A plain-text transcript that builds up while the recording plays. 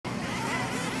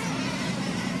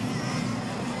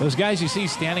Those guys you see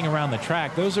standing around the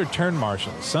track, those are turn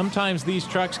marshals. Sometimes these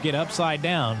trucks get upside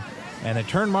down, and the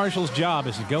turn marshal's job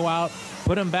is to go out,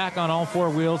 put them back on all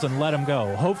four wheels, and let them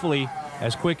go, hopefully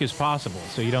as quick as possible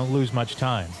so you don't lose much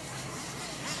time.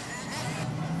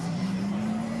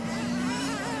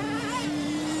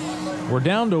 We're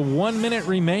down to 1 minute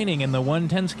remaining in the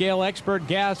 110 scale Expert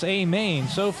Gas A main.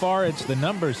 So far, it's the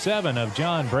number 7 of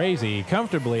John Brazy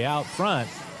comfortably out front.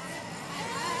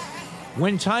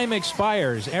 When time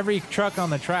expires, every truck on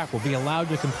the track will be allowed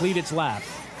to complete its lap,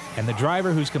 and the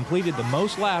driver who's completed the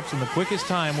most laps in the quickest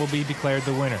time will be declared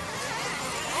the winner.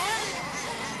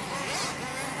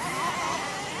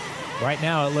 Right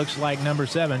now, it looks like number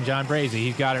 7, John Brazy.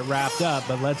 He's got it wrapped up,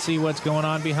 but let's see what's going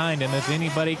on behind him if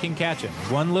anybody can catch him.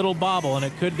 One little bobble, and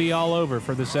it could be all over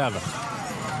for the 7.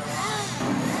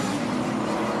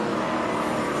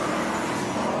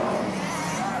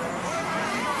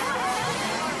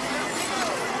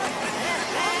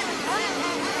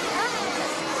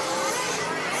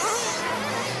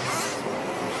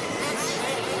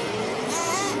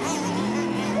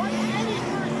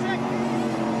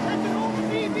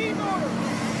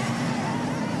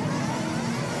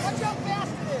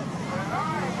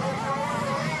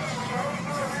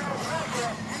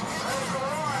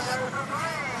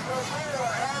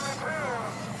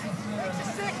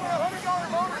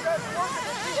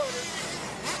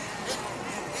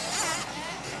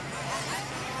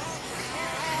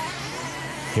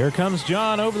 Here comes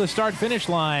John over the start-finish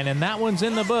line, and that one's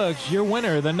in the books. Your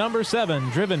winner, the number 7,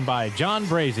 driven by John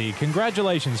Brazy.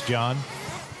 Congratulations, John.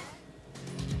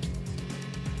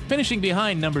 Finishing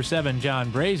behind number 7,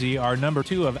 John Brazy, are number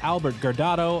 2 of Albert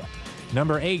Gardado,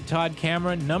 number 8, Todd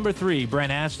Cameron, number 3,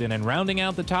 Brent Aston, and rounding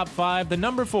out the top 5, the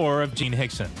number 4 of Gene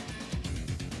Hickson.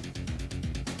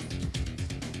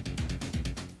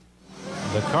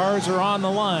 The cars are on the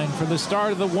line for the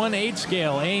start of the 1/8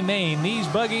 scale A main. These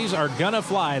buggies are gonna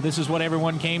fly. This is what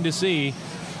everyone came to see.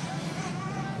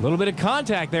 A little bit of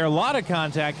contact there, a lot of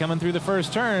contact coming through the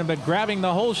first turn, but grabbing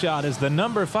the whole shot is the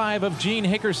number 5 of Gene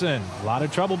Hickerson. A lot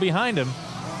of trouble behind him.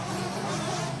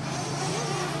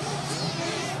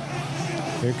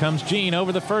 Here comes Gene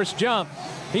over the first jump.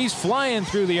 He's flying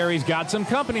through the air. He's got some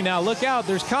company now. Look out,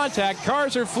 there's contact.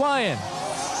 Cars are flying.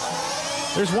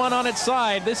 There's one on its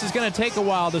side. This is going to take a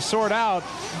while to sort out.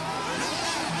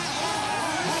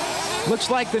 Looks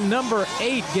like the number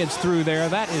 8 gets through there.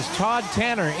 That is Todd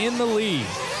Tanner in the lead,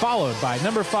 followed by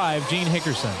number 5, Gene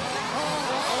Hickerson.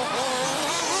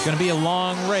 It's going to be a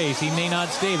long race. He may not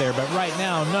stay there, but right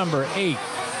now, number 8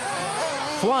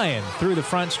 flying through the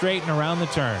front straight and around the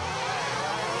turn.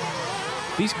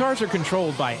 These cars are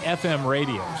controlled by FM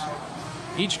radios.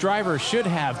 Each driver should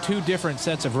have 2 different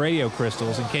sets of radio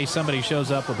crystals in case somebody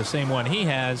shows up with the same one he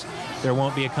has. There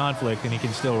won't be a conflict and he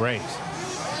can still race.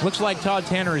 Looks like Todd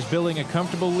Tanner is building a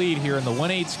comfortable lead here in the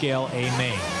 1/8 scale A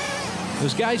main.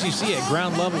 Those guys you see at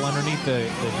ground level underneath the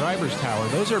driver's tower,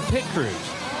 those are pit crews.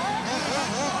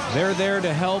 They're there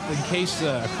to help in case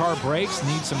a car breaks,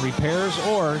 needs some repairs,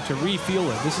 or to refuel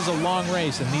it. This is a long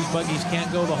race, and these buggies can't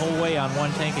go the whole way on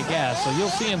 1 tank of gas, so you'll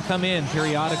see them come in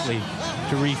periodically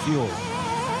to refuel.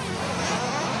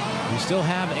 We still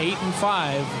have 8 and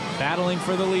 5 battling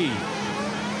for the lead.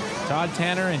 Todd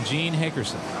Tanner and Gene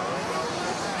Hickerson.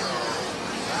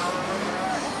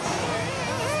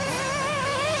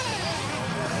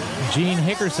 Gene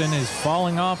Hickerson is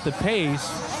falling off the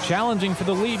pace. Challenging for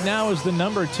the lead now is the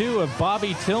number 2 of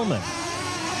Bobby Tillman.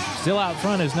 Still out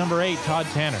front is number 8, Todd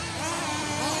Tanner.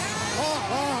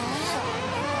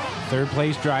 Third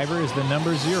place driver is the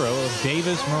number 0 of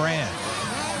Davis Moran.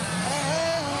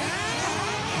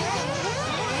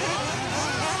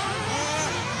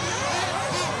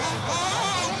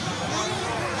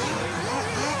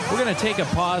 We're going to take a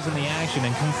pause in the action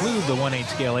and conclude the 1/8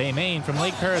 scale A main from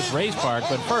Lake Perris Race Park.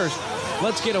 But first,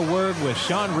 let's get a word with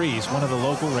Sean Reese, one of the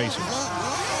local racers.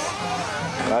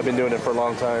 I've been doing it for a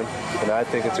long time, and I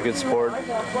think it's a good sport.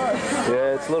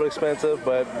 Yeah, it's a little expensive,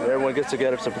 but everyone gets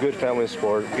together. It's a good family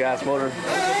sport. Gas motor,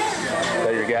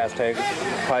 got your gas tank,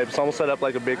 pipes, almost set up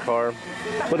like a big car.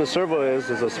 What a servo is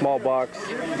a small box.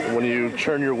 When you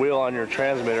turn your wheel on your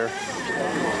transmitter,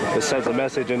 it sends a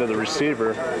message into the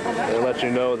receiver and lets you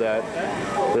know that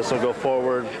this will go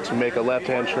forward to make a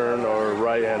left-hand turn or a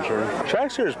right-hand turn. The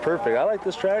track here is perfect. I like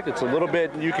this track. It's a little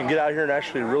bit, you can get out here and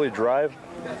actually really drive.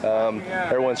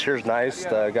 Everyone's here is nice.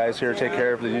 The guys here take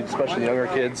care of the, especially younger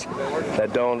kids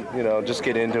that don't, just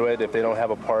get into it. If they don't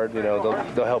have a part,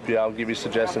 they'll help you out, give you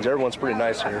suggestions. Everyone's pretty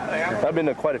nice here. I've been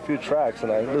to quite a few tracks,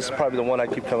 and this is probably the one I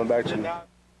keep coming back to.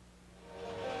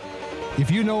 If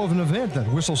you know of an event that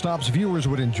Whistle Stop's viewers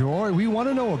would enjoy, we want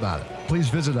to know about it. Please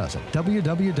visit us at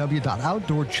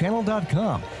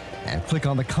www.outdoorchannel.com and click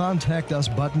on the Contact Us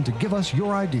button to give us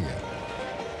your idea.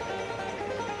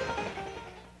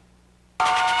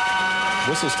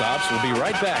 Whistle Stops will be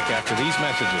right back after these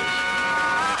messages.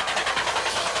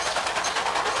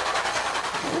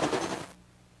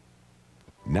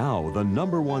 Now, the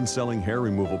 #1 selling hair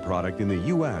removal product in the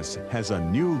U.S. has a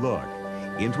new look.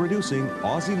 Introducing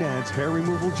Aussie Nads Hair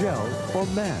Removal Gel for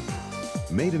Men.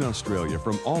 Made in Australia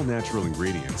from all natural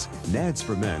ingredients, Nads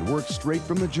for Men works straight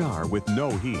from the jar with no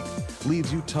heat.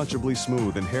 Leaves you touchably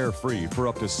smooth and hair-free for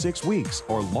up to 6 weeks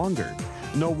or longer.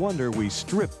 No wonder we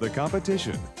strip the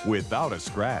competition without a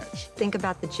scratch. Think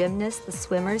about the gymnasts, the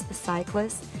swimmers, the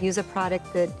cyclists. Use a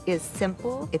product that is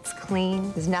simple, it's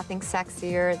clean. There's nothing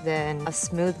sexier than a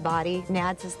smooth body.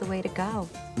 Nads is the way to go.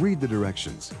 Read the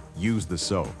directions. Use the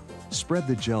soap. Spread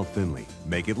the gel thinly.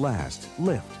 Make it last.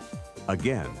 Lift.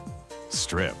 Again.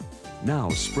 Strip. Now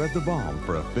spread the balm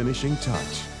for a finishing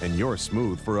touch. And you're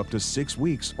smooth for up to 6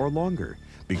 weeks or longer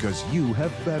because you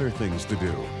have better things to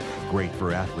do. Great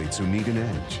for athletes who need an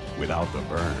edge without the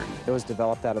burn. It was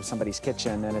developed out of somebody's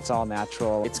kitchen and it's all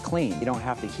natural. It's clean. You don't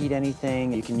have to heat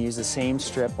anything. You can use the same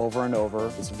strip over and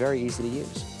over. It's very easy to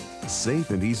use. Safe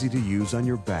and easy to use on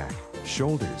your back,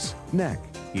 shoulders, neck,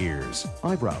 ears,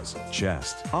 eyebrows,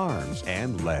 chest, arms,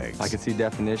 and legs. I can see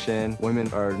definition.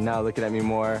 Women are now looking at me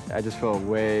more. I just feel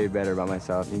way better about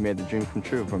myself. You made the dream come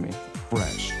true for me.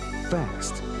 Fresh,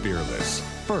 fast, fearless.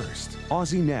 First,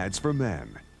 Aussie Nads for Men.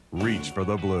 Reach for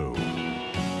the blue.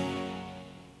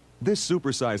 This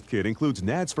supersized kit includes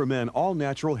Nads for Men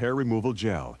all-natural hair removal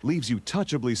gel. Leaves you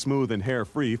touchably smooth and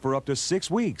hair-free for up to 6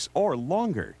 weeks or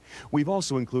longer. We've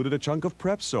also included a chunk of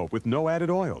prep soap with no added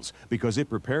oils because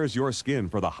it prepares your skin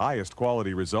for the highest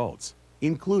quality results.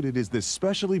 Included is this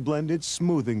specially blended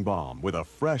smoothing balm with a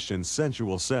fresh and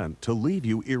sensual scent to leave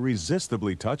you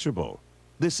irresistibly touchable.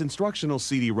 This instructional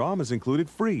CD-ROM is included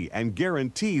free and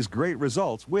guarantees great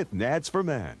results with Nads for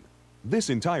Men.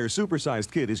 This entire supersized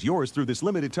kit is yours through this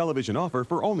limited television offer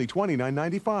for only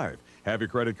 $29.95. Have your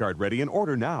credit card ready and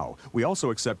order now. We also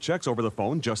accept checks over the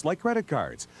phone just like credit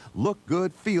cards. Look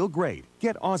good, feel great.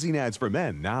 Get Aussie Nads for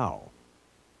Men now.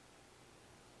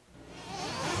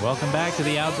 Welcome back to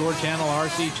the Outdoor Channel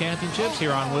RC Championships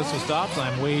here on Whistle Stops.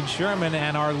 I'm Wade Sherman,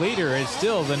 and our leader is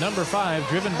still the #5,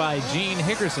 driven by Gene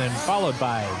Hickerson, followed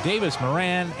by Davis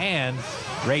Moran and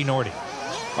Ray Nordy.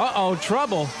 Uh-oh,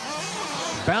 trouble.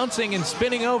 Bouncing and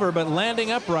spinning over, but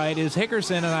landing upright is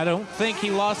Hickerson, and I don't think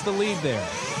he lost the lead there.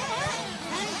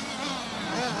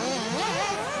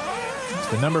 It's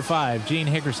the #5, Gene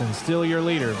Hickerson, still your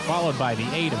leader, followed by the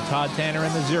 8 of Todd Tanner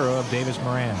and the 0 of Davis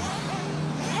Moran.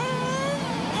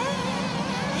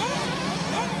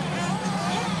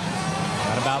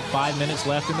 Got about 5 minutes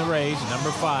left in the race.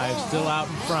 #5 still out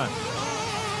in front.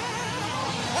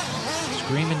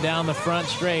 Screaming down the front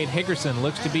straight, Hickerson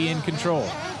looks to be in control.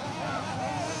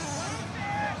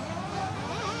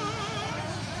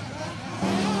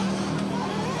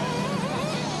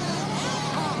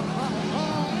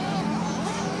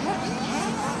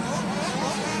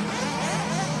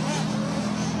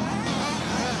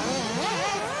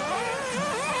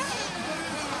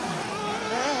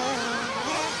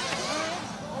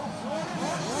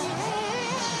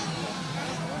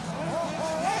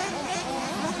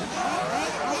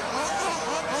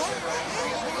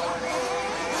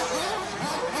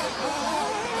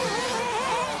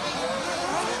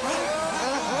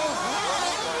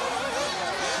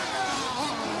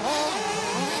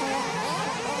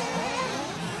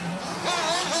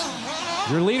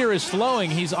 Your leader is slowing.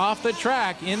 He's off the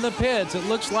track in the pits. It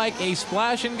looks like a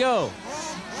splash and go.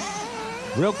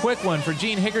 Real quick one for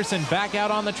Gene Hickerson back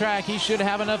out on the track. He should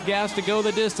have enough gas to go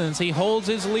the distance. He holds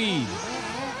his lead.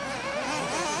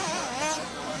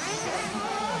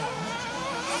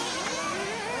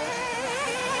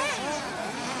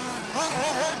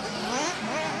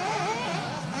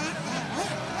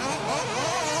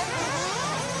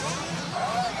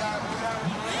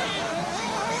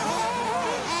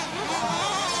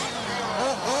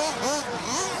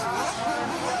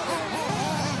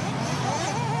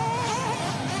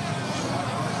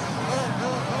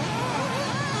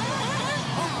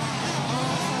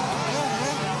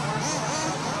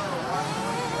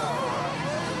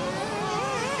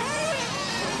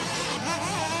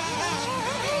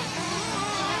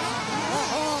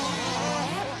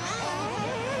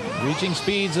 Reaching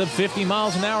speeds of 50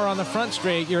 miles an hour on the front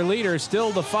straight. Your leader is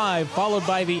still the 5, followed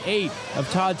by the 8 of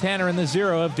Todd Tanner and the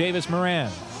 0 of Davis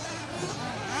Moran.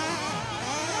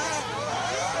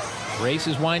 Race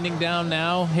is winding down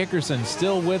now. Hickerson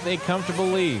still with a comfortable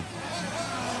lead.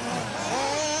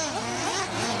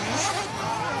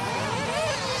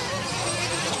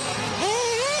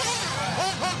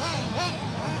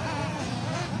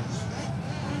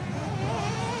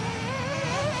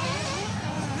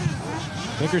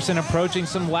 Hickerson approaching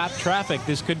some lap traffic.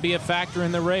 This could be a factor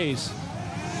in the race.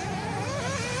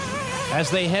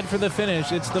 As they head for the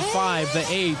finish, it's the 5, the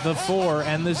 8, the 4,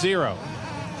 and the 0.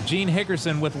 Gene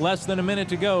Hickerson, with less than a minute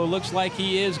to go, looks like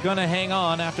he is going to hang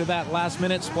on after that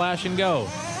last-minute splash and go.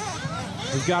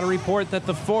 We've got a report that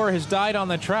the 4 has died on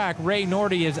the track. Ray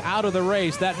Norty is out of the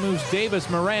race. That moves Davis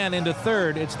Moran into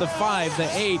third. It's the 5, the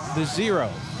 8, the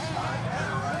 0.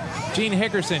 Gene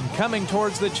Hickerson coming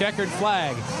towards the checkered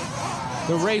flag.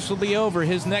 The race will be over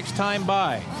his next time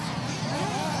by.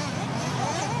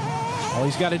 All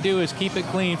he's got to do is keep it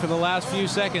clean for the last few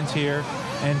seconds here,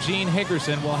 and Gene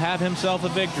Hickerson will have himself a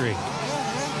victory.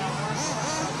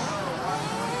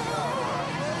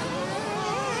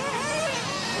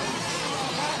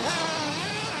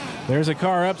 There's a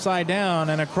car upside down,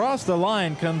 and across the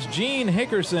line comes Gene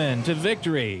Hickerson to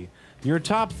victory. Your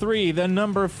top 3, the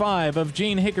number 5 of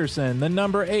Gene Hickerson, the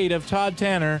number 8 of Todd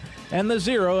Tanner, and the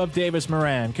 0 of Davis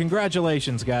Moran.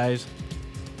 Congratulations, guys.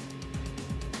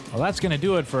 Well, that's going to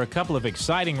do it for a couple of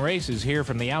exciting races here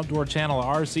from the Outdoor Channel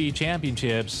RC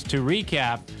Championships. To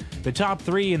recap, the top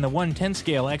 3 in the 1/10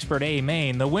 scale Expert A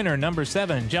main, the winner, number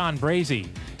 7, John Brazy.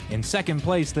 In second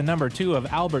place, the number 2 of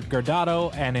Albert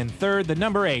Gardado, and in third, the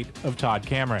number 8 of Todd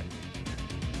Cameron.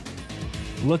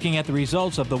 Looking at the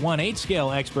results of the 1/8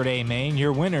 scale Expert A main,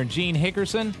 your winner, Gene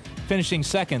Hickerson, finishing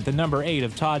second, the number 8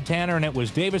 of Todd Tanner, and it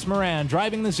was Davis Moran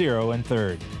driving the 0 in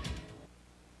third.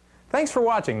 Thanks for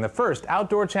watching the first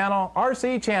Outdoor Channel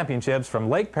RC Championships from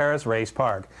Lake Perris Race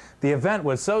Park. The event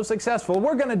was so successful,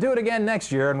 we're going to do it again next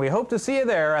year, and we hope to see you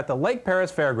there at the Lake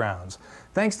Perris Fairgrounds.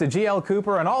 Thanks to GL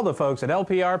Cooper and all the folks at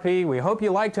LPRP. We hope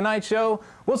you liked tonight's show.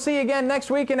 We'll see you again next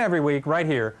week and every week right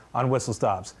here on Whistle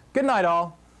Stops. Good night,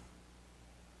 all.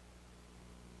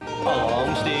 A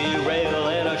long steel rail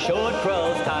and a short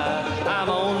cross tie. I'm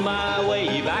on my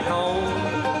way back home.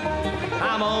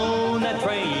 I'm on that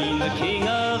train, the king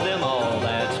of them all,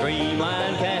 that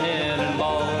streamlined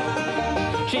cannonball.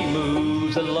 She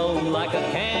moves along like a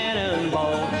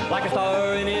cannonball, like a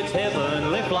star in its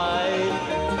heavenly flight.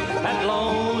 That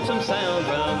lonesome sound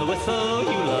from the whistle